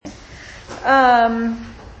Hi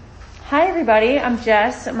everybody, I'm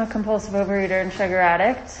Jess. I'm a compulsive overeater and sugar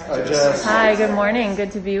addict. Hi Jess. Hi, good morning.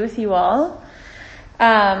 Good to be with you all.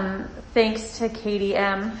 Thanks to Katie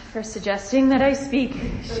M for suggesting that I speak.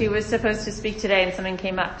 She was supposed to speak today and something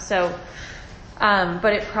came up.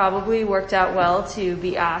 But it probably worked out well to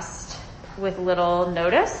be asked with little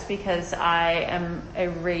notice because I am a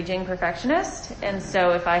raging perfectionist. And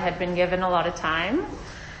so if I had been given a lot of time,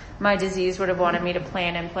 my disease would have wanted me to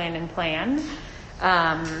plan.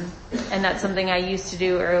 And that's something I used to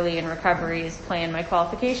do early in recovery is plan my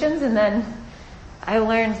qualifications. And then I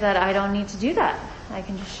learned that I don't need to do that. I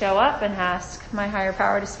can just show up and ask my higher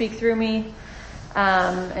power to speak through me,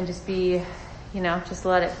 and just be, just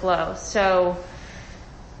let it flow. So,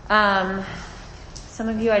 some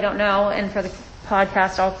of you I don't know, and for the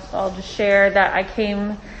podcast I'll just share that I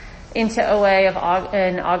came into OA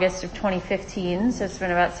in August of 2015, so it's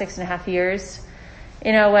been about 6.5 years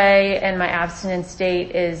in OA, and my abstinence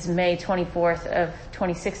date is May 24th of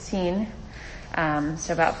 2016.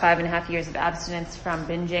 So about 5.5 years of abstinence from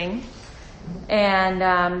binging. And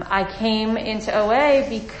I came into OA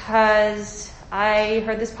because I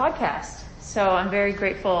heard this podcast. So I'm very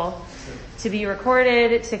grateful to be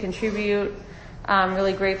recorded, to contribute. I'm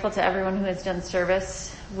really grateful to everyone who has done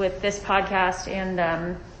service with this podcast and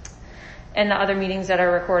the other meetings that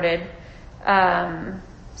are recorded.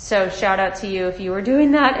 So shout out to you if you were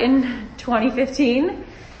doing that in 2015,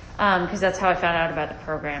 because that's how I found out about the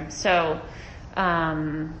program. So,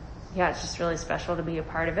 it's just really special to be a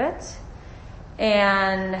part of it.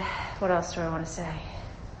 And what else do I want to say?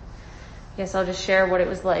 I guess I'll just share what it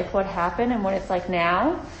was like, what happened, and what it's like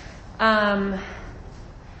now.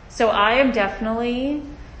 So I am definitely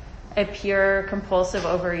a pure compulsive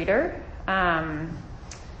overeater.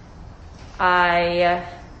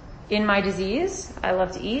 In my disease, I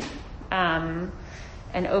love to eat, and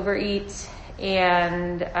overeat.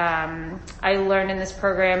 And, I learned in this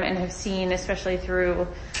program and have seen, especially through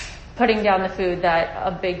putting down the food, that a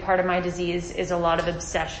big part of my disease is a lot of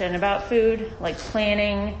obsession about food, like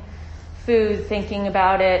planning food, thinking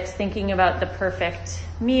about it, thinking about the perfect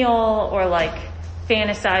meal, or like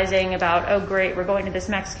fantasizing about, oh great, we're going to this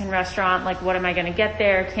Mexican restaurant, like what am I going to get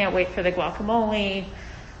there? Can't wait for the guacamole,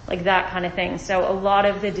 like that kind of thing. So a lot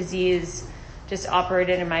of the disease just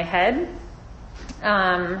operated in my head.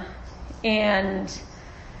 And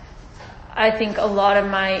I think a lot of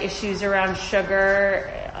my issues around sugar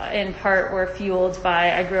in part were fueled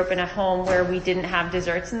by, I grew up in a home where we didn't have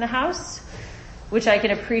desserts in the house, which I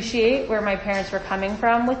can appreciate where my parents were coming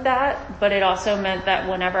from with that. But it also meant that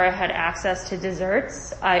whenever I had access to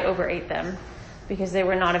desserts, I overate them because they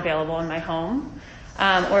were not available in my home.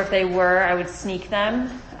 Or if they were, I would sneak them,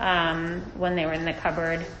 when they were in the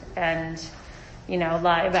cupboard and,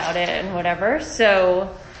 lie about it and whatever.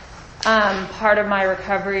 So, part of my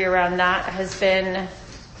recovery around that has been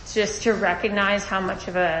just to recognize how much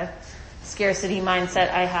of a scarcity mindset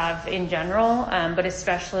I have in general, but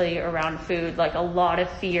especially around food, like a lot of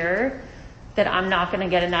fear that I'm not going to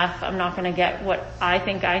get enough. I'm not going to get what I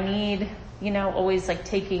think I need, always like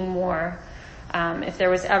taking more. If there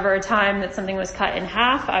was ever a time that something was cut in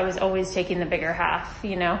half, I was always taking the bigger half,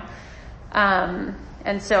 and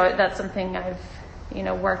so that's something I've,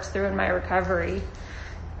 worked through in my recovery.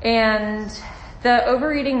 And the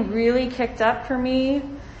overeating really kicked up for me,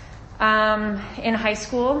 in high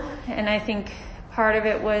school. And I think part of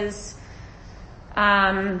it was,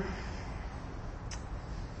 there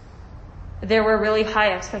were really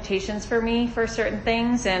high expectations for me for certain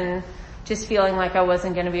things, and just feeling like I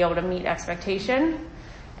wasn't going to be able to meet expectation.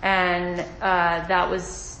 And, that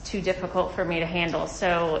was too difficult for me to handle.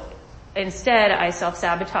 So instead I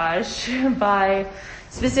self-sabotage by,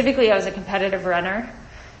 specifically I was a competitive runner.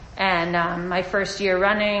 And, my first year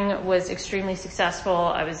running was extremely successful.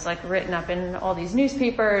 I was like written up in all these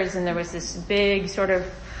newspapers, and there was this big sort of,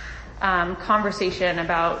 conversation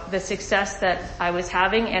about the success that I was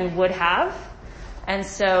having and would have. And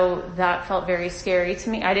so that felt very scary to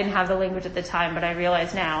me. I didn't have the language at the time, but I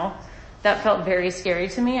realize now that felt very scary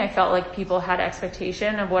to me. I felt like people had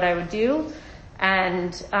expectation of what I would do,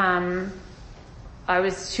 and I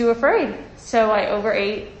was too afraid. So I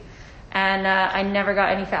overate, and I never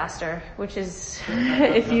got any faster, which is,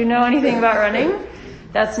 if you know anything about running,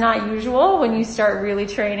 that's not usual when you start really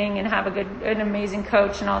training and have an amazing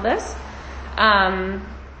coach and all this.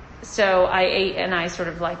 So I ate, and I sort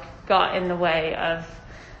of like got in the way of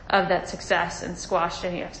that success and squashed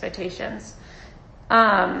any expectations.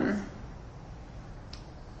 What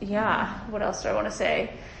else do I want to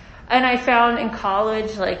say? And I found in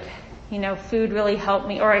college, like, food really helped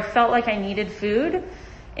me, or I felt like I needed food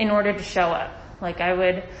in order to show up. Like I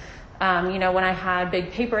would, When I had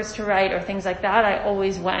big papers to write or things like that, I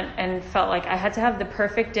always went and felt like I had to have the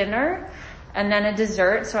perfect dinner and then a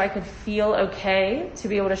dessert so I could feel okay to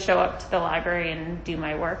be able to show up to the library and do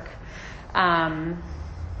my work. I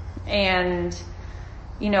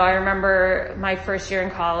remember my first year in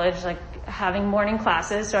college, like having morning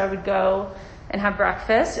classes. So I would go and have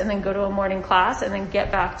breakfast and then go to a morning class and then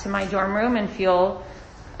get back to my dorm room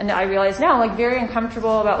and I realize now, like very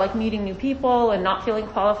uncomfortable about like meeting new people and not feeling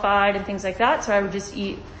qualified and things like that. So I would just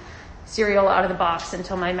eat cereal out of the box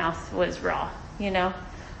until my mouth was raw,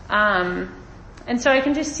 And so I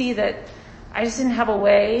can just see that I just didn't have a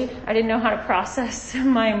way. I didn't know how to process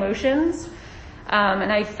my emotions.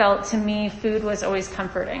 And I felt, to me, food was always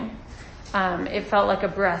comforting. It felt like a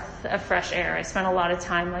breath of fresh air. I spent a lot of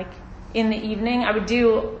time, like in the evening, I would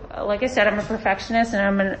do, like I said, I'm a perfectionist and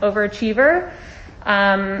I'm an overachiever.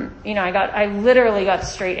 I literally got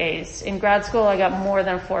straight A's. In grad school, I got more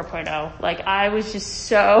than 4.0. Like I was just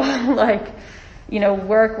so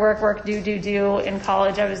work, do. In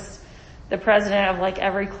college, I was the president of like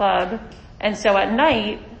every club. And so at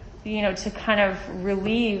night, to kind of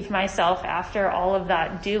relieve myself after all of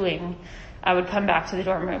that doing, I would come back to the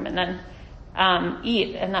dorm room and then,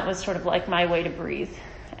 eat. And that was sort of like my way to breathe.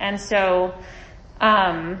 And so,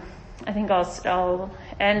 I think I'll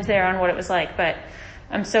end there on what it was like, but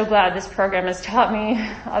I'm so glad this program has taught me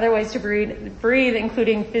other ways to breathe,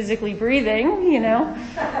 including physically breathing,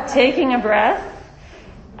 taking a breath.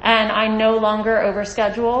 And I no longer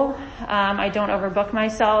overschedule. I don't overbook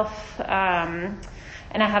myself.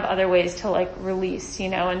 And I have other ways to like release,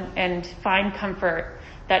 and find comfort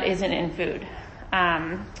that isn't in food.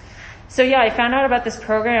 I found out about this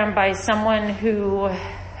program by someone who,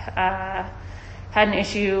 had an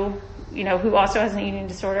issue, who also has an eating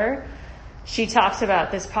disorder. She talks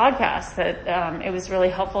about this podcast that, it was really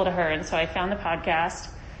helpful to her. And so I found the podcast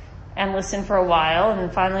and listened for a while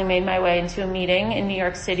and finally made my way into a meeting in New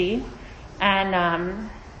York City. And,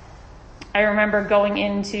 I remember going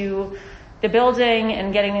into the building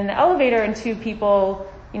and getting in the elevator and two people,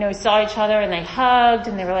 saw each other and they hugged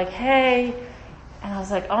and they were like, hey. And I was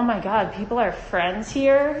like, oh my God, people are friends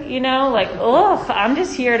here, I'm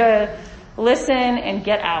just here to listen and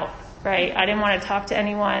get out, right? I didn't want to talk to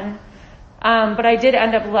anyone. But I did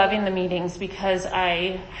end up loving the meetings because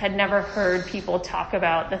I had never heard people talk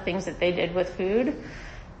about the things that they did with food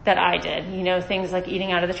that I did. Things like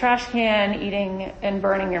eating out of the trash can, eating and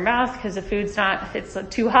burning your mouth because the food's it's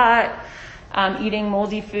too hot, eating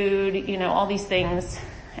moldy food, all these things.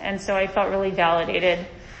 And so I felt really validated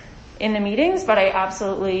in the meetings, but I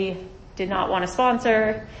absolutely did not want to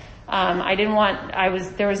sponsor.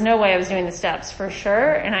 There was no way I was doing the steps for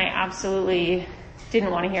sure. And I absolutely didn't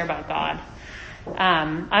want to hear about God.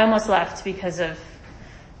 I almost left because of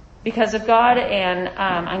God, and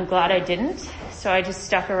I'm glad I didn't. So I just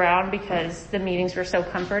stuck around because the meetings were so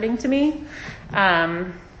comforting to me.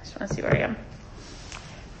 Just want to see where I am.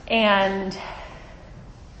 And,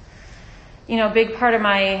 a big part of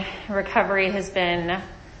my recovery has been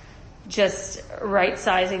just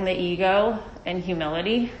right-sizing the ego and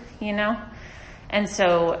humility, And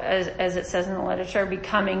so as it says in the literature,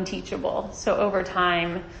 becoming teachable. So over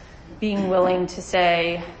time, being willing to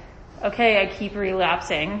say, okay, I keep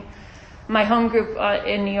relapsing. My home group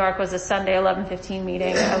in New York was a Sunday 11:15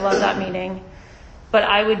 meeting. I love that meeting. But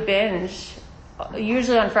I would binge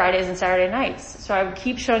usually on Fridays and Saturday nights. So I would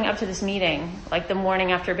keep showing up to this meeting like the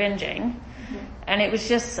morning after binging. And it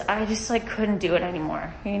was I just like couldn't do it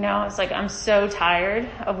anymore. It's like I'm so tired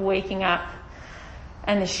of waking up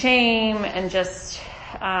and the shame and just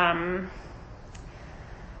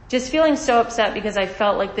feeling so upset because I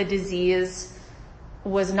felt like the disease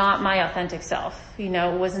was not my authentic self,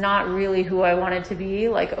 was not really who I wanted to be.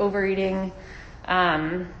 Like overeating,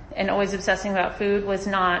 and always obsessing about food was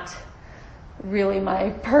not really my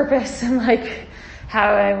purpose and like how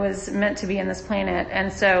I was meant to be in this planet.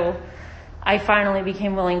 And so I finally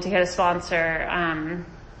became willing to get a sponsor,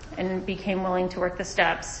 and became willing to work the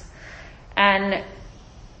steps. And,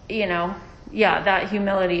 that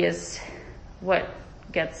humility is what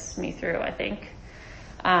gets me through, I think.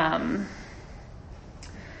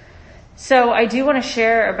 So I do want to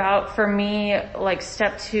share about, for me, like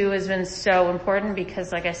step 2 has been so important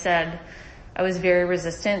because, like I said, I was very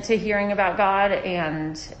resistant to hearing about God,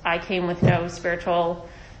 and I came with no spiritual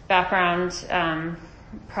background,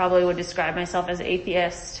 probably would describe myself as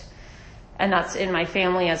atheist, and that's in my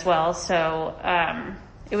family as well. So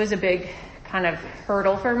it was a big kind of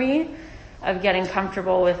hurdle for me of getting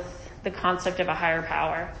comfortable with the concept of a higher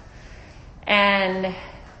power. And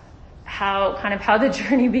how the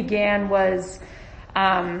journey began was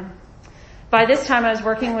by this time I was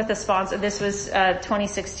working with a sponsor. This was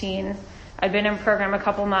 2016. I'd been in program a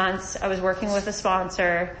couple months. I was working with a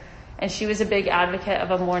sponsor, and she was a big advocate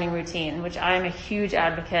of a morning routine, which I am a huge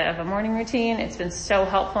advocate of a morning routine. It's been so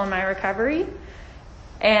helpful in my recovery.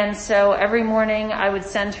 And so every morning I would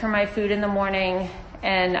send her my food in the morning,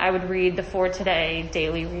 and I would read the For Today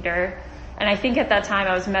daily reader. And I think at that time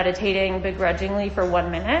I was meditating begrudgingly for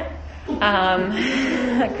 1 minute,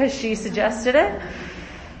 because she suggested it.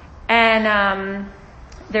 And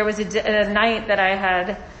there was a night that I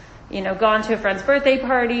had, gone to a friend's birthday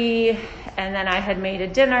party, and then I had made a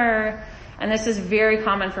dinner. And this is very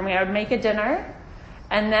common for me. I would make a dinner,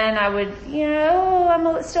 and then I would,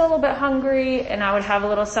 I'm still a little bit hungry, and I would have a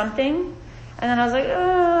little something. And then I was like,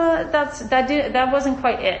 that wasn't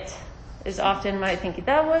quite it, is often my thinking.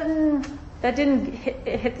 That didn't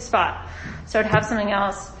hit the spot. So I'd have something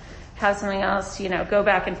else, go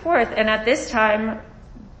back and forth. And at this time,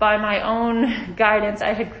 by my own guidance,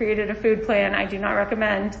 I had created a food plan. I do not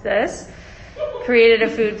recommend this. Created a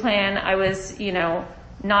food plan. I was,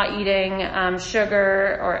 not eating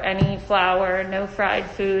sugar or any flour, no fried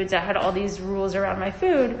foods. I had all these rules around my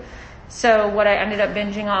food. So what I ended up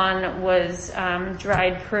binging on was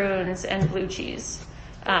dried prunes and blue cheese,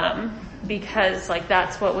 because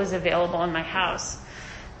that's what was available in my house.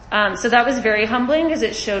 So that was very humbling, because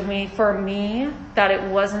it showed me, for me, that it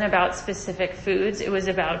wasn't about specific foods. It was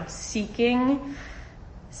about seeking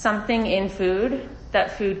something in food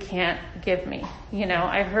that food can't give me.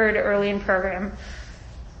 I heard early in program,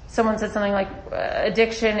 someone said something like,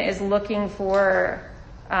 addiction is looking for,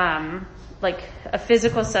 a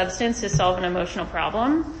physical substance to solve an emotional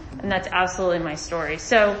problem. And that's absolutely my story.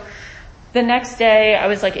 So the next day I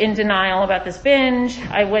was in denial about this binge.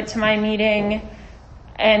 I went to my meeting,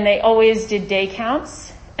 and they always did day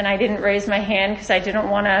counts, and I didn't raise my hand because I didn't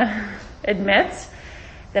want to admit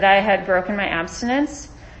that I had broken my abstinence.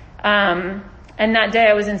 And that day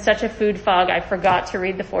I was in such a food fog, I forgot to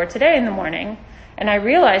read the For Today in the morning. And I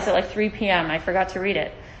realized at 3 p.m. I forgot to read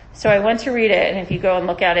it. So I went to read it, and if you go and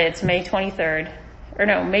look at it, it's May 22nd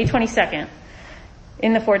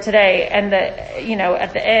in the For Today. And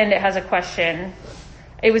at the end it has a question.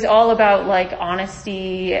 It was all about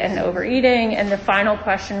honesty and overeating. And the final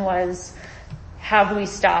question was, have we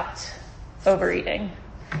stopped overeating?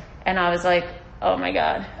 And I was like, oh my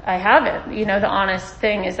God, I haven't. The honest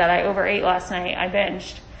thing is that I overate last night. I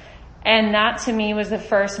binged. And that to me was the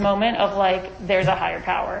first moment of there's a higher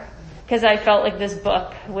power. Because I felt like this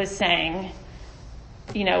book was saying,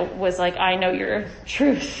 was I know your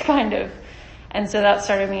truth, kind of. And so that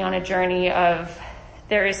started me on a journey of,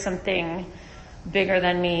 there is something bigger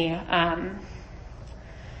than me.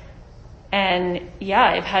 And yeah,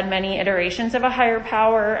 I've had many iterations of a higher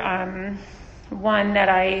power. One that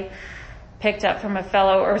I picked up from a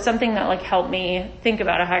fellow, or something that helped me think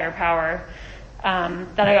about a higher power,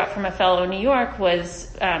 that I got from a fellow in New York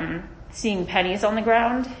was, seeing pennies on the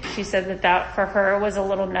ground. She said that for her was a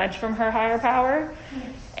little nudge from her higher power.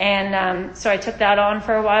 And, so I took that on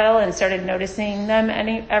for a while and started noticing them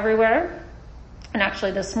everywhere. And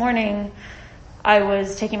actually this morning I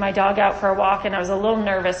was taking my dog out for a walk, and I was a little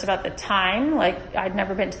nervous about the time. I'd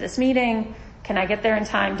never been to this meeting. Can I get there in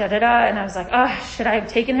time? And I was like, should I have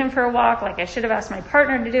taken him for a walk? I should have asked my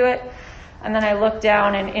partner to do it. And then I looked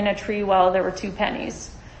down, and in a tree well, there were 2 pennies.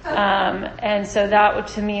 And so that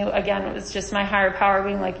to me, again, was just my higher power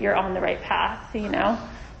being you're on the right path,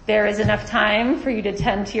 There is enough time for you to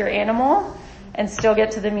tend to your animal and still get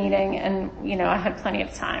to the meeting. And, I had plenty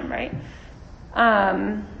of time, right?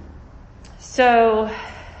 So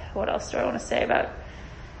what else do I want to say about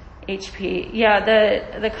HP? Yeah,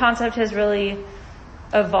 the concept has really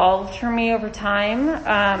evolved for me over time.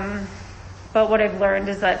 But what I've learned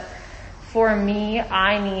is that for me,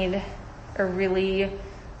 I need a really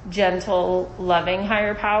gentle, loving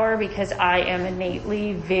higher power, because I am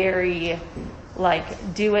innately very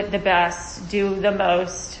do it the best, do the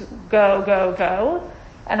most, go.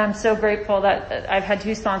 And I'm so grateful that I've had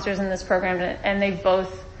 2 sponsors in this program, and they've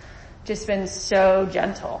both just been so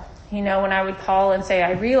gentle. When I would call and say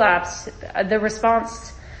I relapsed, the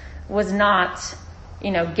response was not,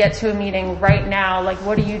 get to a meeting right now.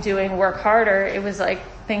 What are you doing? Work harder. It was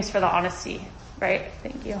thanks for the honesty, right?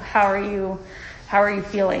 Thank you. How are you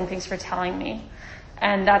feeling? Thanks for telling me.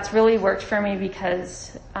 And that's really worked for me,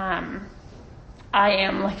 because, I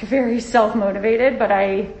am very self-motivated, but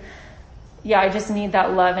I just need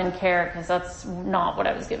that love and care, because that's not what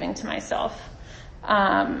I was giving to myself.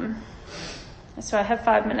 So I have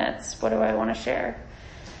 5 minutes. What do I want to share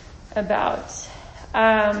about?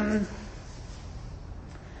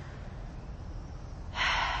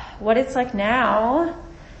 What it's like now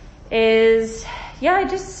is,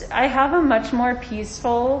 I have a much more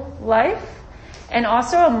peaceful life and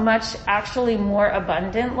also a much actually more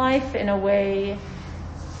abundant life in a way.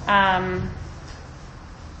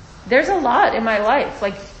 There's a lot in my life.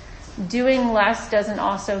 Like doing less doesn't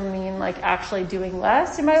also mean like actually doing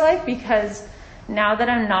less in my life, because now that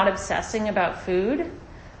I'm not obsessing about food,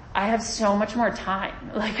 I have so much more time.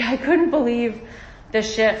 Like I couldn't believe the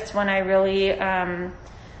shift when I really, when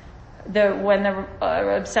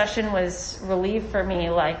the obsession was relieved for me.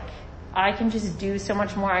 Like I can just do so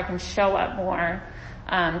much more. I can show up more,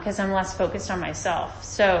 cause I'm less focused on myself.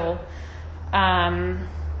 So, I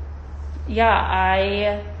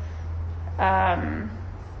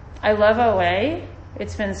love OA.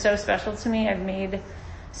 It's been so special to me. I've made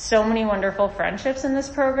so many wonderful friendships in this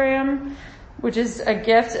program, which is a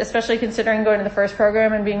gift, especially considering going to the first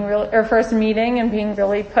program and being first meeting and being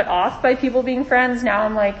really put off by people being friends. Now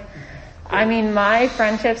I'm like, my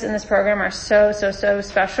friendships in this program are so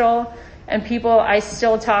special, and people I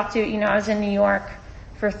still talk to. I was in New York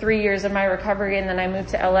for 3 years of my recovery, and then I moved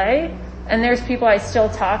to LA, and there's people I still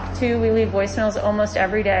talk to. We leave voicemails almost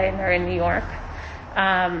every day, and they're in New York.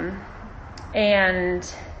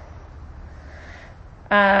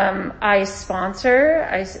 I sponsor.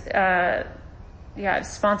 I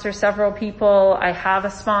sponsor several people. I have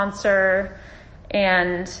a sponsor.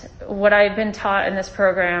 And what I've been taught in this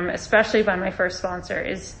program, especially by my first sponsor,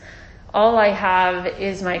 is all I have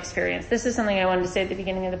is my experience. This is something I wanted to say at the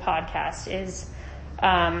beginning of the podcast, is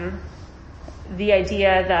the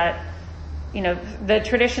idea that, the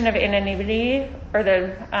tradition of anonymity, or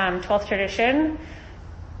the 12th tradition,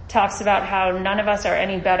 talks about how none of us are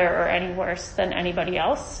any better or any worse than anybody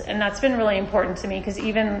else. And that's been really important to me, because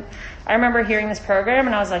even I remember hearing this program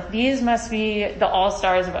and I was like, these must be the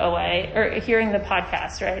all-stars of OA, or hearing the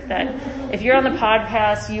podcast, right? That if you're on the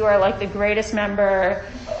podcast, you are like the greatest member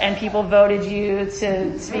and people voted you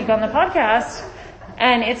to speak on the podcast.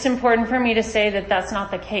 And it's important for me to say that that's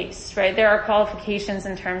not the case, right? There are qualifications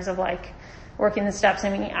in terms of like working the steps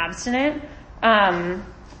and being abstinent.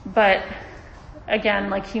 But again,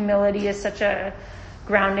 like humility is such a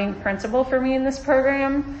grounding principle for me in this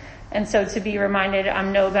program. And so to be reminded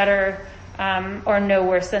I'm no better, or no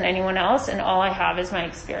worse than anyone else, and all I have is my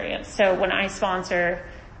experience. So when I sponsor,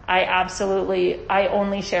 I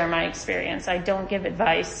only share my experience. I don't give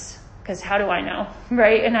advice, because how do I know,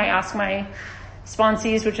 right? And I ask my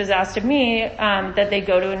sponsees, which is asked of me, that they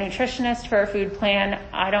go to a nutritionist for a food plan.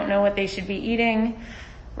 I don't know what they should be eating.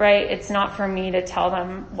 Right? It's not for me to tell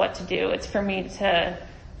them what to do. It's for me to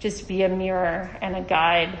just be a mirror and a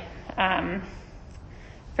guide,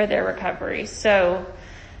 for their recovery. So,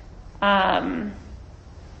 and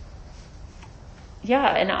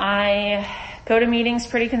I go to meetings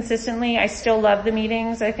pretty consistently. I still love the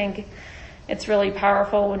meetings. I think it's really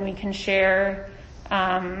powerful when we can share,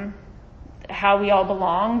 how we all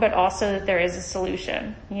belong, but also that there is a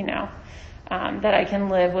solution, that I can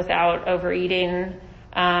live without overeating.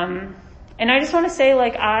 And I just want to say,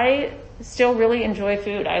 like, I still really enjoy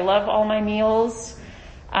food. I love all my meals.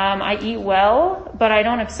 I eat well, but I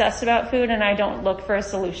don't obsess about food, and I don't look for a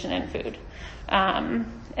solution in food.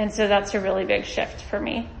 And so that's a really big shift for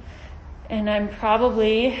me. And I'm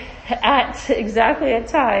probably exactly at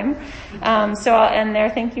time. So I'll end there.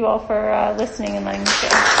 Thank you all for listening and letting me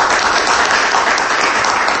share.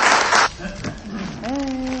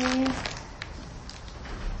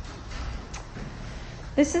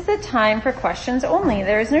 This is the time for questions only.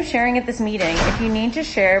 There is no sharing at this meeting. If you need to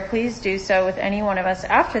share, please do so with any one of us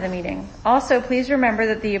after the meeting. Also, please remember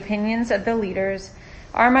that the opinions of the leaders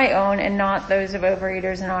are my own and not those of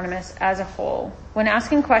Overeaters Anonymous as a whole. When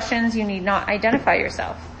asking questions, you need not identify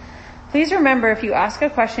yourself. Please remember, if you ask a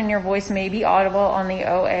question, your voice may be audible on the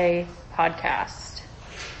OA podcast.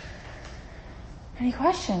 Any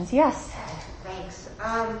questions? Yes. Thanks.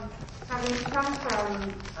 Having come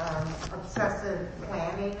from obsessive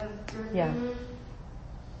planning of your food,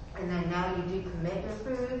 and then now you do commit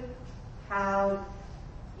your food, how,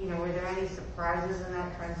 were there any surprises in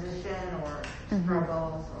that transition, or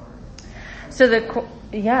struggles? So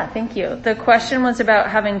thank you. The question was about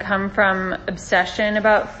having come from obsession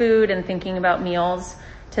about food and thinking about meals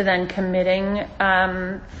to then committing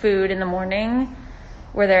food in the morning.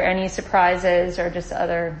 Were there any surprises or just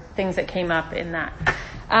other things that came up in that?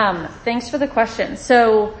 Thanks for the question.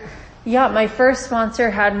 So, my first sponsor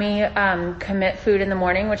had me commit food in the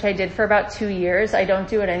morning, which I did for about 2 years. I don't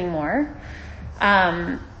do it anymore.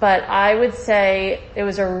 But I would say it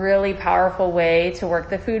was a really powerful way to work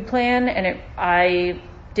the food plan, and I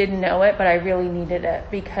didn't know it, but I really needed it,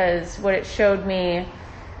 because what it showed me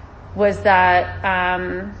was that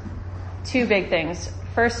two big things.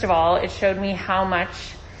 first of all, it showed me how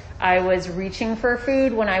much I was reaching for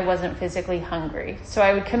food when I wasn't physically hungry. So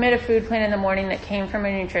I would commit a food plan in the morning that came from a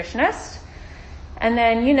nutritionist. And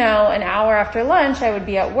then, an hour after lunch, I would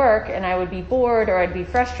be at work and I would be bored or I'd be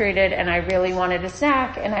frustrated and I really wanted a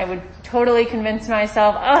snack, and I would totally convince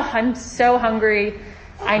myself, I'm so hungry,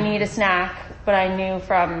 I need a snack. But I knew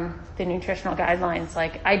from the nutritional guidelines,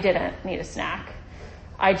 I didn't need a snack.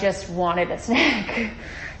 I just wanted a snack.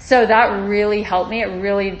 So that really helped me. It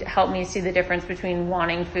really helped me see the difference between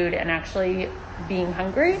wanting food and actually being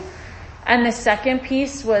hungry. And the second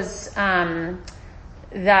piece was,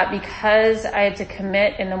 that because I had to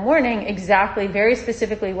commit in the morning exactly, very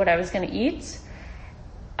specifically what I was going to eat,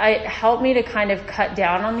 it helped me to kind of cut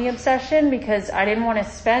down on the obsession, because I didn't want to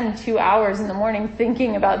spend 2 hours in the morning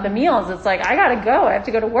thinking about the meals. It's I gotta go. I have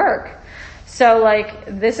to go to work. So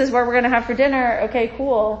this is what we're going to have for dinner. Okay,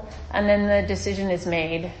 cool. And then the decision is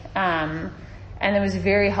made. And it was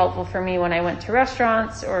very helpful for me when I went to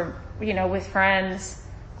restaurants or, with friends.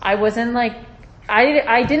 I wasn't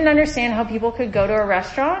I didn't understand how people could go to a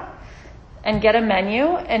restaurant and get a menu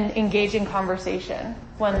and engage in conversation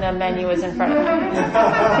when the menu was in front of me.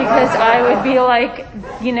 Because I would be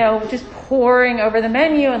just poring over the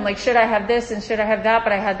menu and should I have this and should I have that?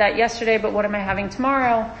 But I had that yesterday, but what am I having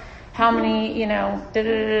tomorrow? How many,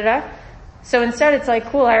 da-da-da-da-da. So instead it's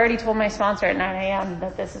cool, I already told my sponsor at 9 a.m.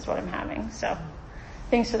 that this is what I'm having. So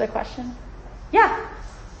thanks for the question. Yeah.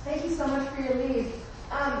 Thank you so much for your lead.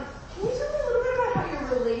 Can you tell me a little bit about how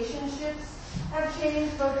your relationships have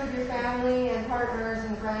changed, both with your family and partners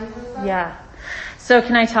and friends and stuff? Yeah. So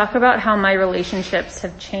can I talk about how my relationships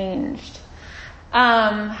have changed?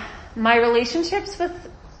 My relationships with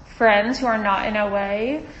friends who are not in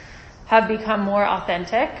OA have become more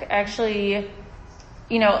authentic. Actually,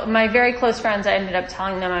 my very close friends, I ended up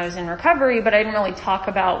telling them I was in recovery, but I didn't really talk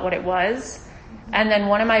about what it was. And then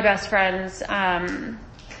one of my best friends, a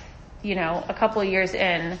couple of years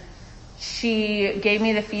in, she gave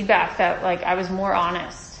me the feedback that I was more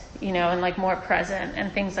honest, and more present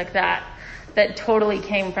and things like that totally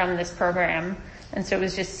came from this program. And so it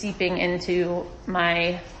was just seeping into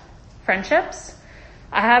my friendships.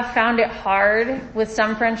 I have found it hard with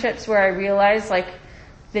some friendships where I realize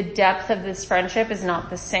the depth of this friendship is not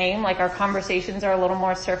the same. Our conversations are a little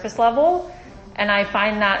more surface level. And I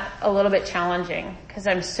find that a little bit challenging because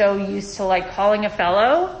I'm so used to calling a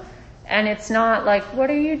fellow. And it's not what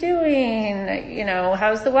are you doing?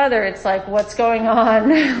 How's the weather? It's what's going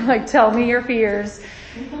on? Tell me your fears.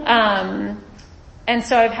 And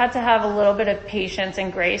so I've had to have a little bit of patience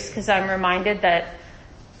and grace because I'm reminded that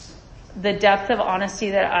the depth of honesty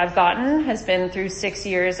that I've gotten has been through 6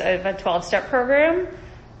 years of a 12-step program.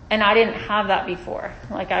 And I didn't have that before.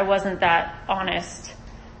 I wasn't that honest.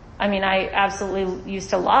 I absolutely used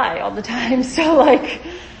to lie all the time. So I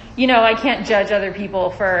can't judge other people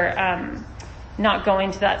for not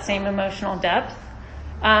going to that same emotional depth.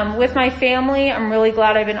 With my family, I'm really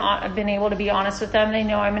glad I've been able to be honest with them. They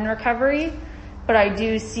know I'm in recovery, but I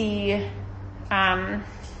do see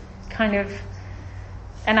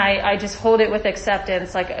and I just hold it with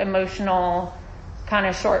acceptance, emotional kind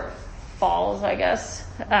of shortfalls, I guess,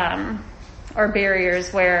 or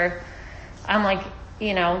barriers where I'm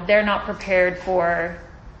they're not prepared for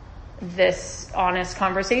this honest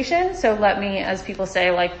conversation. So let me, as people say,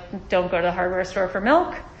 don't go to the hardware store for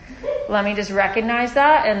milk. Let me just recognize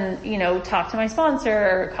that and, talk to my sponsor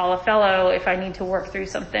or call a fellow if I need to work through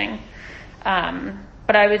something.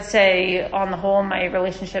 But I would say on the whole, my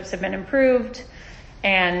relationships have been improved.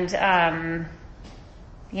 And, I'm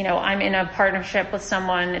in a partnership with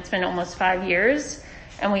someone. It's been almost 5 years.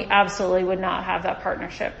 And we absolutely would not have that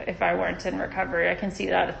partnership if I weren't in recovery. I can see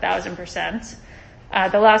that 1,000%.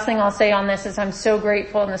 The last thing I'll say on this is I'm so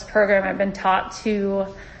grateful in this program. I've been taught to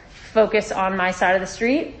focus on my side of the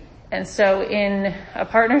street. And so in a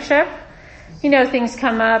partnership, things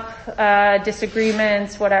come up,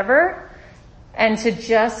 disagreements, whatever. And to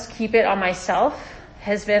just keep it on myself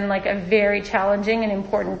has been a very challenging and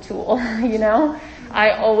important tool,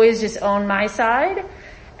 I always just own my side.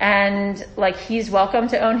 And he's welcome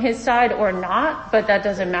to own his side or not, but that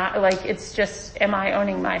doesn't matter. It's just, am I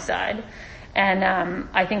owning my side? And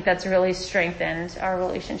I think that's really strengthened our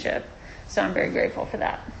relationship. So I'm very grateful for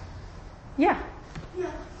that. Yeah. Yeah,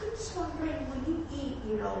 I'm just wondering, when you eat,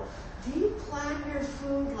 do you plan your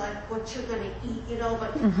food what you're going to eat,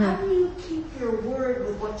 but how do you keep your word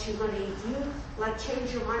with what you're going to eat? Do you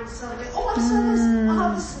change your mind suddenly? Oh, I said this, I'll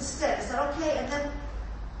have this instead. Is that okay? And then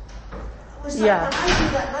when I do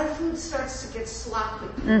that, my food starts to get sloppy.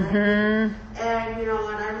 And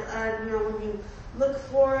when look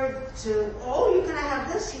forward to, oh, you're going to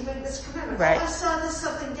have this, you make this commitment. Right. Oh, I saw this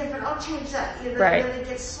something different, I'll change that. You know, Right. and then it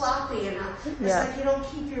gets sloppy, you know. It's Yeah. like you don't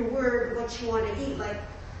keep your word what you want to eat. Like,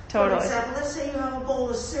 Totally. for example, let's say you have a bowl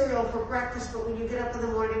of cereal for breakfast, but when you get up in the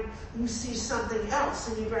morning, you see something else,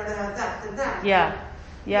 and you'd rather have that than that. Yeah.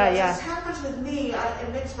 Yeah, You know, yeah. This happens with me. It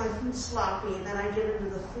makes my food sloppy, and then I get into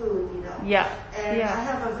the food, you know. Yeah. And Yeah. I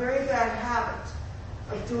have a very bad habit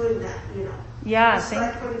of doing that, you know. Yeah, It's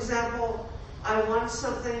like, for example, I want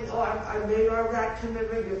something, I made our rat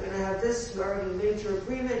commitment, you're going to have this, you already made your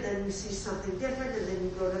agreement, then you see something different, and then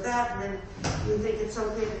you go to that, and then you think it's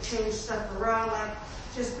okay to change stuff around, like,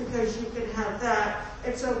 just because you can have that,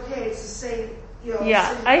 it's okay, it's the same, you know.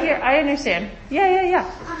 Yeah, I understand. Yeah.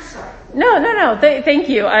 I'm sorry. No. Thank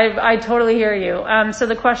you. I totally hear you. So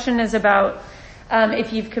the question is about,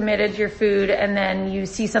 if you've committed your food and then you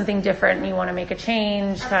see something different and you want to make a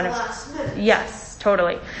change, At kind the of. last minute. Yes,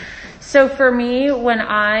 totally. So for me, when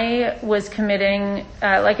I was committing,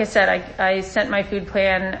 like I said, I sent my food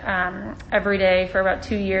plan, every day for about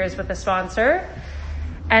 2 years with a sponsor.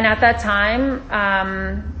 And at that time,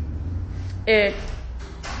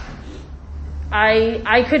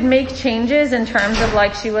 I could make changes in terms of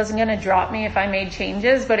like she wasn't going to drop me if I made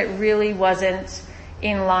changes, but it really wasn't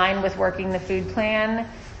in line with working the food plan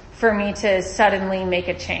for me to suddenly make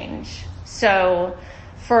a change. So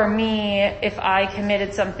for me, if I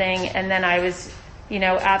committed something and then I was, you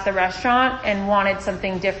know, at the restaurant and wanted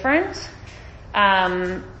something different,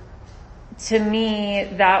 to me,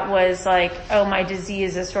 that was like, oh, my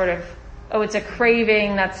disease is sort of, oh, it's a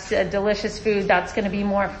craving, that's a delicious food, that's going to be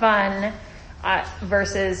more fun,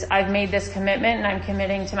 versus I've made this commitment and I'm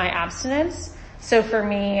committing to my abstinence. So for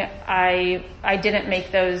me, I didn't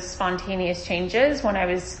make those spontaneous changes when I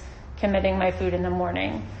was committing my food in the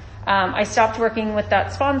morning. I stopped working with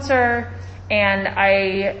that sponsor, and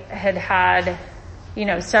I had, you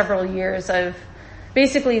know, several years of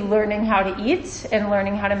basically learning how to eat and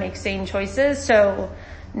learning how to make sane choices. So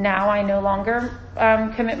now I no longer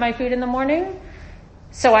commit my food in the morning.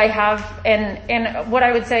 So I have, and what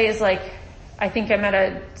I would say is like, I think I'm at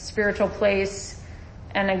a spiritual place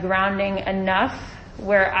and a grounding enough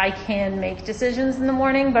where I can make decisions in the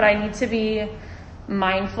morning, but I need to be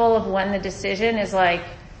mindful of when the decision is like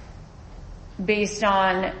based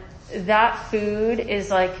on that food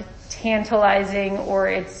is like tantalizing or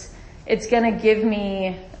it's gonna give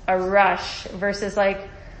me a rush versus like,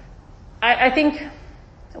 I think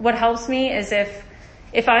what helps me is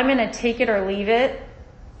if I'm in a take it or leave it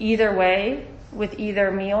either way with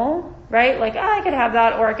either meal, right? Like, I could have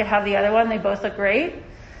that or I could have the other one. They both look great.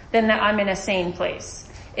 Then I'm in a sane place.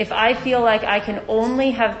 If I feel like I can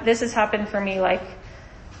only have, this has happened for me, like,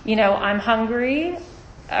 you know, I'm hungry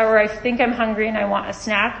or I think I'm hungry and I want a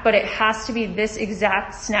snack, but it has to be this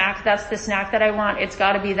exact snack. That's the snack that I want. It's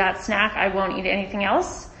got to be that snack. I won't eat anything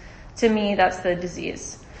else. To me, that's the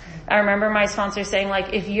disease. I remember my sponsor saying,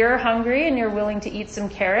 like, if you're hungry and you're willing to eat some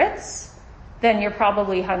carrots, then you're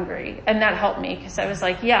probably hungry. And that helped me because I was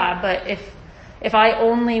like, yeah, but if I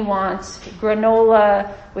only want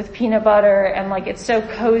granola with peanut butter and like it's so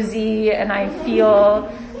cozy and I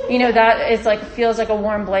feel, you know, that is like, feels like a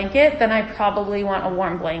warm blanket, then I probably want a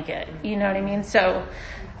warm blanket. You know what I mean? So,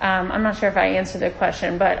 I'm not sure if I answered the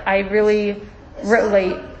question, but I really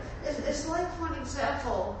relate. It's like, for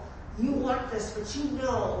example, you want this, but you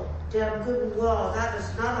know damn good and well that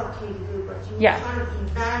is not okay to do, but you kind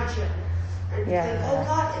of imagine. And you think, oh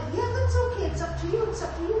God, yeah, that's okay. It's up to you. It's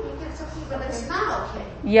up to you. You get it's up to you, but it's not okay.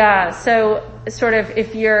 Yeah. So sort of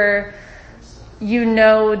if you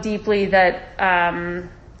know deeply that,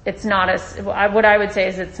 it's not what I would say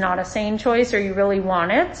is it's not a sane choice or you really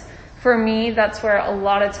want it. For me, that's where a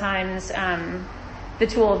lot of times, the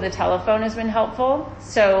tool of the telephone has been helpful.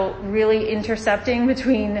 So really intercepting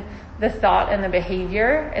between the thought and the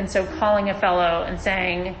behavior. And so calling a fellow and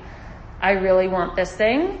saying, I really want this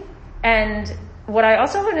thing. And what I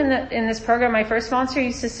also learned in this program, my first sponsor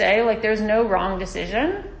used to say, like, there's no wrong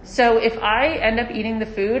decision. So if I end up eating the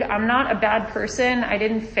food, I'm not a bad person. I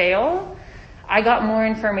didn't fail. I got more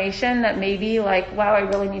information that maybe like, wow, I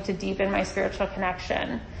really need to deepen my spiritual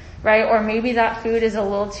connection, right? Or maybe that food is a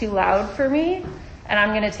little too loud for me and I'm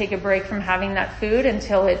going to take a break from having that food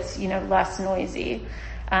until it's, you know, less noisy.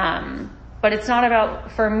 But it's not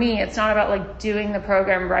about, for me, it's not about like doing the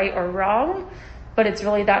program right or wrong. But it's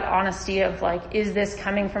really that honesty of like, is this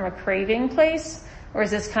coming from a craving place? Or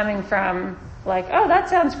is this coming from like, oh, that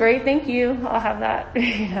sounds great. Thank you. I'll have that.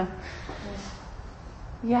 You know?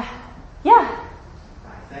 Yeah.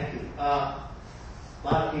 Thank you. A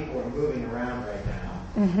lot of people are moving around right now.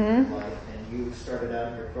 Mm-hmm. And You started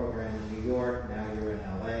out your program in New York, now you're in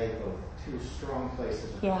LA, both two strong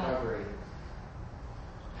places of recovery.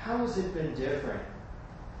 How has it been different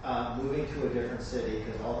moving to a different city,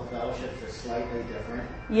 because all the fellowships are slightly different?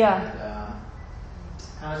 Yeah. And,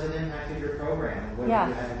 how has it impacted your program, and what have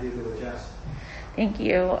you had to do to adjust? Thank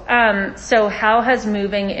you. So how has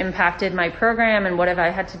moving impacted my program, and what have I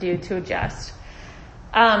had to do to adjust?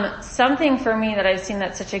 Something for me that I've seen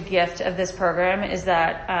that's such a gift of this program is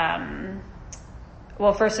that,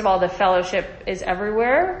 well, first of all, the fellowship is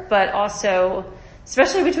everywhere, but also,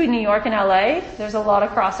 especially between New York and LA, there's a lot of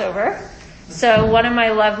crossover. So one of my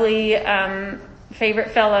lovely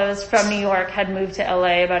favorite fellows from New York had moved to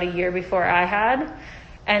LA about a year before I had.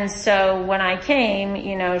 And so when I came,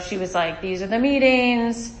 she was like, these are the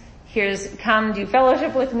meetings, come do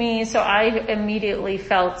fellowship with me. So I immediately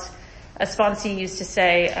felt, a sponsee used to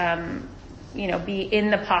say, be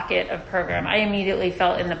in the pocket of program. I immediately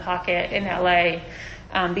felt in the pocket in LA,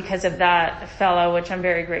 because of that fellow, which I'm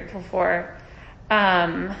very grateful for.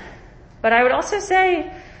 But I would also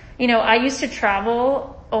say, I used to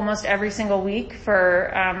travel almost every single week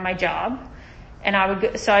for, my job.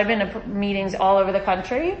 And so I've been to meetings all over the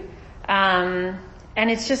country. And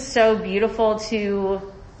it's just so beautiful to,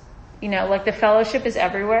 the fellowship is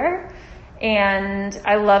everywhere. And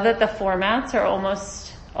I love that the formats are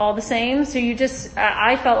almost all the same. So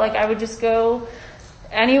I felt like I would just go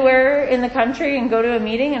anywhere in the country and go to a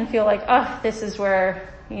meeting and feel like, this is where,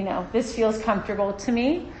 this feels comfortable to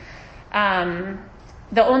me.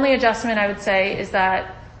 The only adjustment I would say is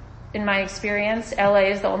that, in my experience,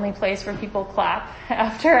 LA is the only place where people clap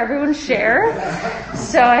after everyone's share.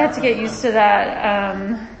 So I had to get used to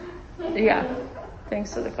that.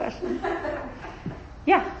 Thanks for the question.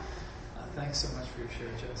 Yeah. Thanks so much for your share,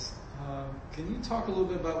 Jess. Can you talk a little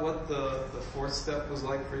bit about what the fourth step was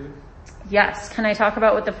like for you? Yes. Can I talk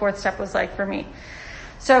about what the fourth step was like for me?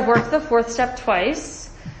 So I've worked the fourth step twice.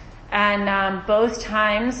 And both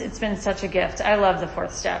times it's been such a gift. I love the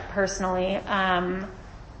fourth step personally.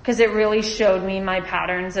 Because it really showed me my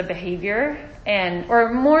patterns of behavior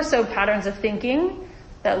or more so patterns of thinking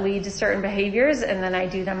that lead to certain behaviors, and then I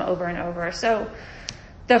do them over and over. So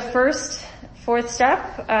the fourth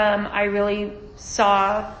step, I really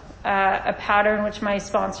saw a pattern which my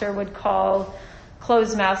sponsor would call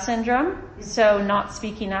closed mouth syndrome. So not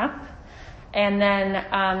speaking up, and then,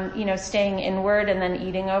 staying inward and then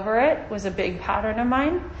eating over it was a big pattern of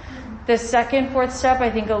mine. The fourth step, I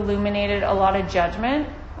think, illuminated a lot of judgment.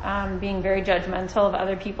 Being very judgmental of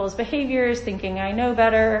other people's behaviors, thinking I know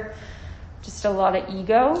better, just a lot of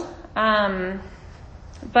ego.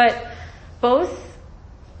 But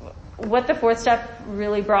what the fourth step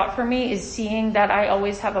really brought for me is seeing that I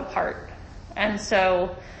always have a part. And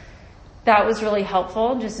so that was really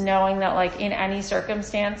helpful, just knowing that in any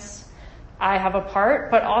circumstance, I have a part,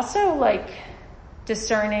 but also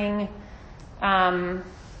discerning, I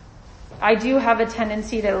do have a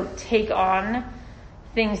tendency to take on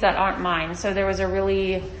things that aren't mine. So I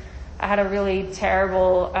had a really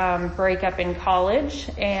terrible breakup in college,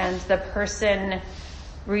 and the person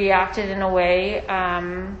reacted in a way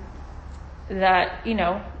that,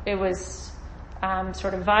 it was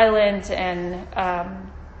sort of violent and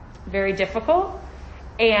very difficult.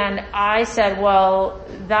 And I said, well,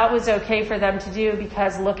 that was okay for them to do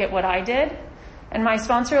because look at what I did. And my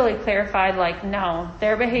sponsor really clarified, no,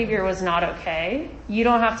 their behavior was not okay. You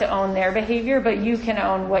don't have to own their behavior, but you can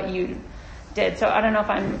own what you did. So I don't know if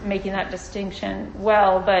I'm making that distinction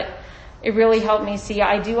well, but it really helped me see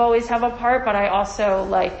I do always have a part, but I also,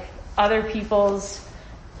 other people's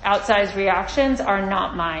outsized reactions are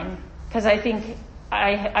not mine. Because I think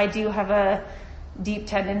I do have a deep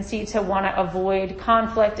tendency to want to avoid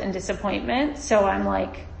conflict and disappointment. So I'm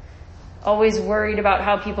always worried about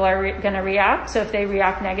how people are going to react. So if they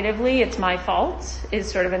react negatively, it's my fault,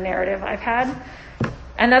 is sort of a narrative I've had.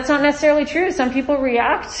 And that's not necessarily true. Some people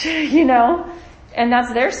react, and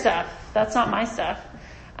that's their stuff. That's not my stuff.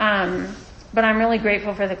 But I'm really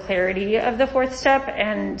grateful for the clarity of the fourth step.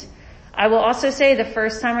 And I will also say the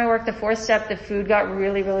first time I worked the fourth step, the food got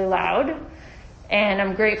really, really loud. And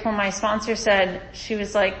I'm grateful my sponsor said, she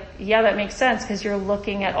was like, yeah, that makes sense because you're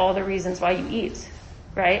looking at all the reasons why you eat,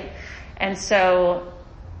 right? And so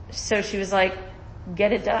she was like,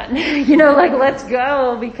 get it done, let's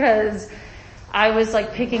go, because I was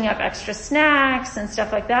picking up extra snacks and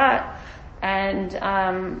stuff like that. And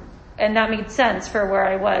that made sense for where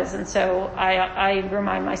I was. And so I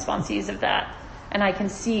remind my sponsees of that. And I can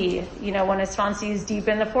see, when a sponsee is deep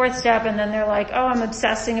in the fourth step and then they're like, oh, I'm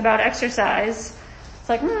obsessing about exercise. It's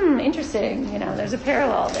like, interesting. There's a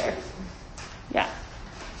parallel there. Yeah.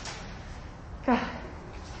 Go ahead.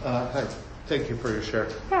 Hi. Thank you for your share.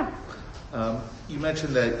 Yeah. You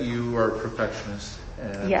mentioned that you are a perfectionist.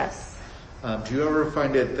 And, Yes. Do you ever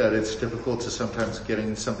find it that it's difficult to sometimes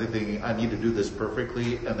getting something thinking, I need to do this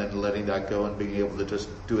perfectly, and then letting that go and being able to just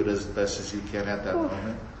do it as best as you can at that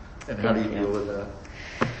moment? And how do you deal with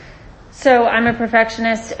that? So I'm a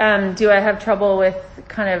perfectionist. Do I have trouble with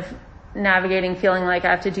kind of navigating feeling like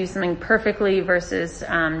I have to do something perfectly versus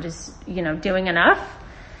just, doing enough?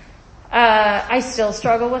 I still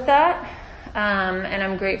struggle with that. And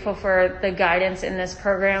I'm grateful for the guidance in this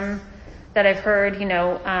program that I've heard,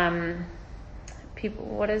 people,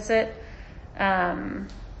 what is it?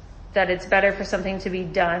 That it's better for something to be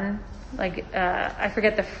done. Like, I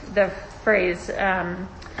forget the phrase. I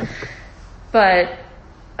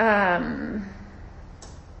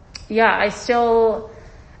still,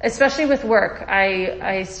 especially with work,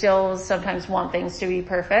 I still sometimes want things to be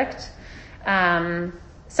perfect.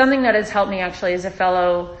 Something that has helped me actually is a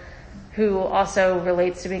fellow who also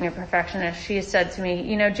relates to being a perfectionist. She has said to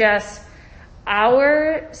me, Jess,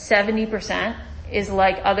 our 70% is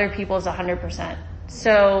like other people's 100%.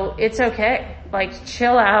 So it's okay. Like,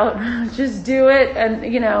 chill out, just do it and,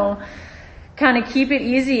 kind of keep it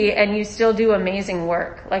easy and you still do amazing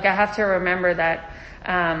work. Like, I have to remember that,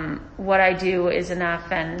 what I do is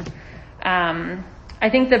enough. And, I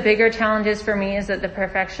think the bigger challenges for me is that the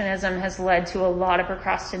perfectionism has led to a lot of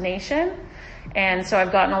procrastination. And so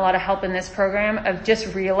I've gotten a lot of help in this program of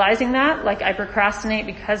just realizing that, like, I procrastinate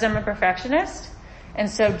because I'm a perfectionist. And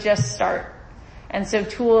so just start. And so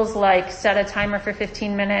tools like set a timer for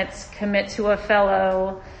 15 minutes, commit to a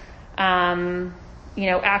fellow, action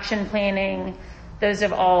planning, those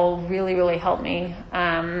have all really, really helped me.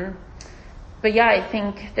 I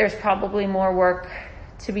think there's probably more work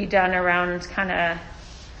to be done around kind of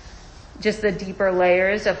just the deeper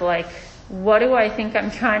layers of like, what do I think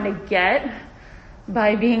I'm trying to get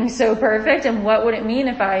by being so perfect? And what would it mean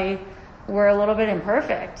if I were a little bit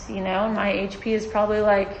imperfect? My HP is probably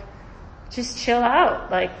like, just chill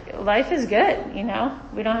out. Like, life is good, we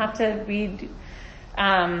don't have to be,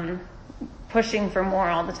 pushing for more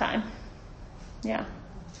all the time. Yeah.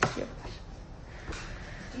 Do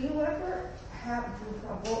you ever have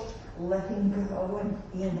trouble letting go and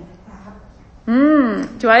being happy?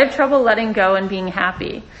 Do I have trouble letting go and being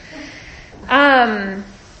happy? I'm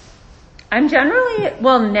generally,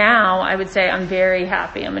 now I would say I'm very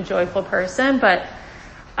happy. I'm a joyful person, but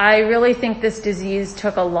I really think this disease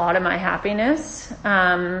took a lot of my happiness,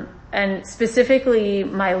 and specifically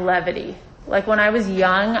my levity. Like, when I was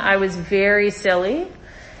young, I was very silly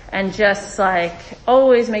and just like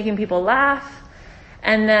always making people laugh.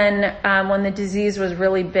 And then, when the disease was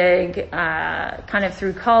really big, kind of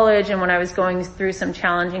through college and when I was going through some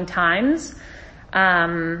challenging times,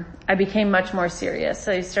 I became much more serious.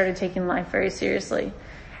 So I started taking life very seriously.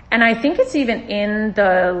 And I think it's even in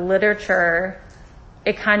the literature,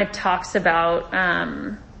 it kind of talks about,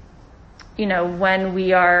 when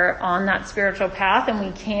we are on that spiritual path and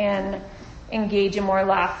we can engage in more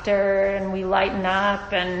laughter and we lighten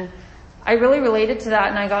up. And I really related to that,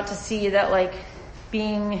 and I got to see that, like,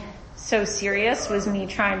 being so serious was me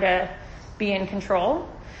trying to be in control.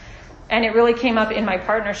 And it really came up in my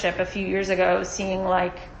partnership a few years ago, seeing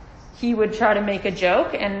like he would try to make a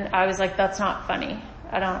joke and I was like, that's not funny.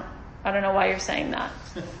 I don't know why you're saying that.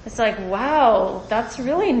 It's like, wow, that's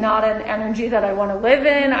really not an energy that I want to live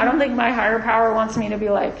in. I don't think my higher power wants me to be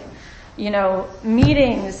like,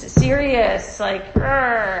 meetings, serious, like,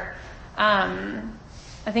 I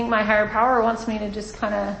think my higher power wants me to just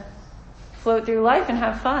kind of float through life and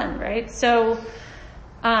have fun, right? So,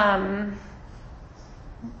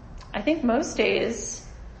 I think most days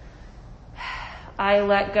I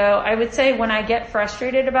let go. I would say when I get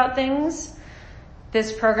frustrated about things,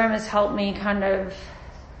 this program has helped me kind of,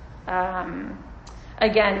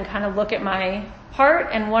 again, kind of look at my part,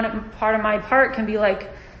 and one part of my part can be like,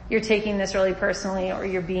 you're taking this really personally or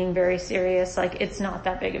you're being very serious. Like, it's not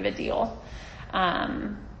that big of a deal.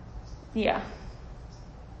 Yeah.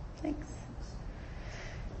 Thanks.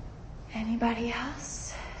 Anybody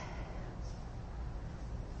else?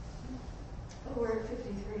 Oh, we're at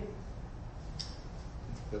 53.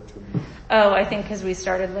 Oh, I think because we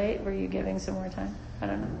started late. Were you giving some more time? I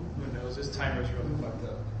don't know. Who knows? This timer's really fucked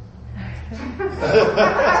up.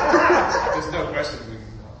 There's no question we can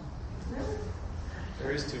go. Really?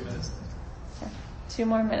 There is 2 minutes. Okay. 2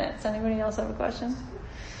 more minutes. Anybody else have a question?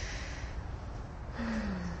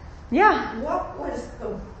 Yeah. What was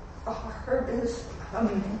the hardest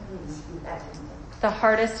amends you had to make? The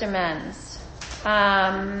hardest amends.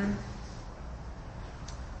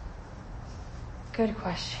 Good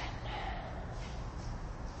question.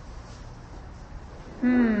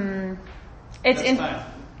 It's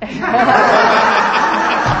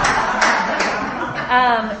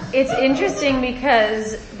interesting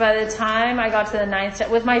because by the time I got to the 9th step,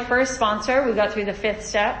 with my first sponsor, we got through the 5th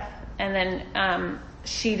step, and then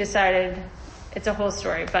she decided, it's a whole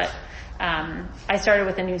story, but I started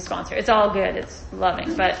with a new sponsor. It's all good, it's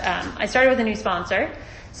loving, but I started with a new sponsor.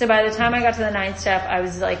 So by the time I got to the 9th step, I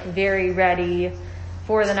was like very ready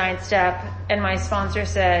for the 9th step, and my sponsor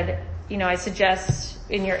said, I suggest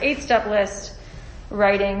in your 8th step list,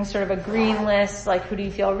 writing sort of a green list, like who do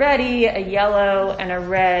you feel ready, a yellow, and a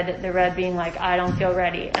red, the red being like, I don't feel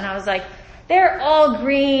ready. And I was like, they're all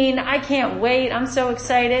green, I can't wait, I'm so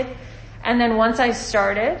excited. And then once I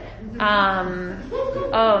started,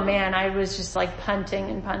 oh man, I was just like punting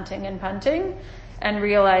and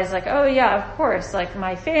realized like, oh yeah, of course, like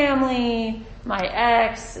my family, my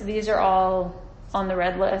ex, these are all on the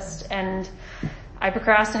red list. And I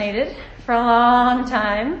procrastinated for a long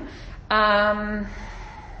time.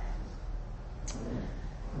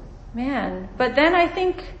 But then I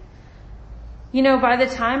think, by the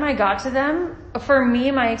time I got to them, for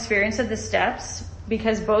me, my experience of the steps,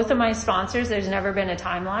 because both of my sponsors, there's never been a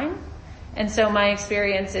timeline. And so my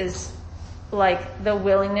experience is like the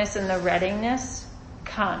willingness and the readiness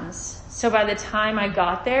comes. So by the time I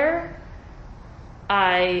got there,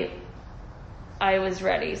 I was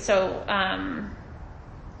ready. So,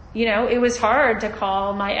 it was hard to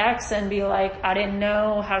call my ex and be like, I didn't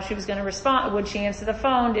know how she was going to respond. Would she answer the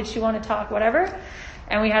phone? Did she want to talk? Whatever.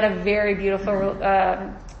 And we had a very beautiful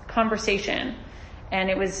conversation, and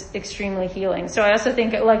it was extremely healing. So I also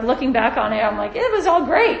think, like, looking back on it, I'm like, it was all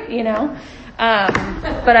great,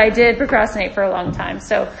 but I did procrastinate for a long time.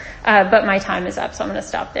 So, but my time is up, so I'm going to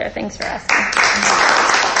stop there. Thanks for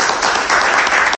asking.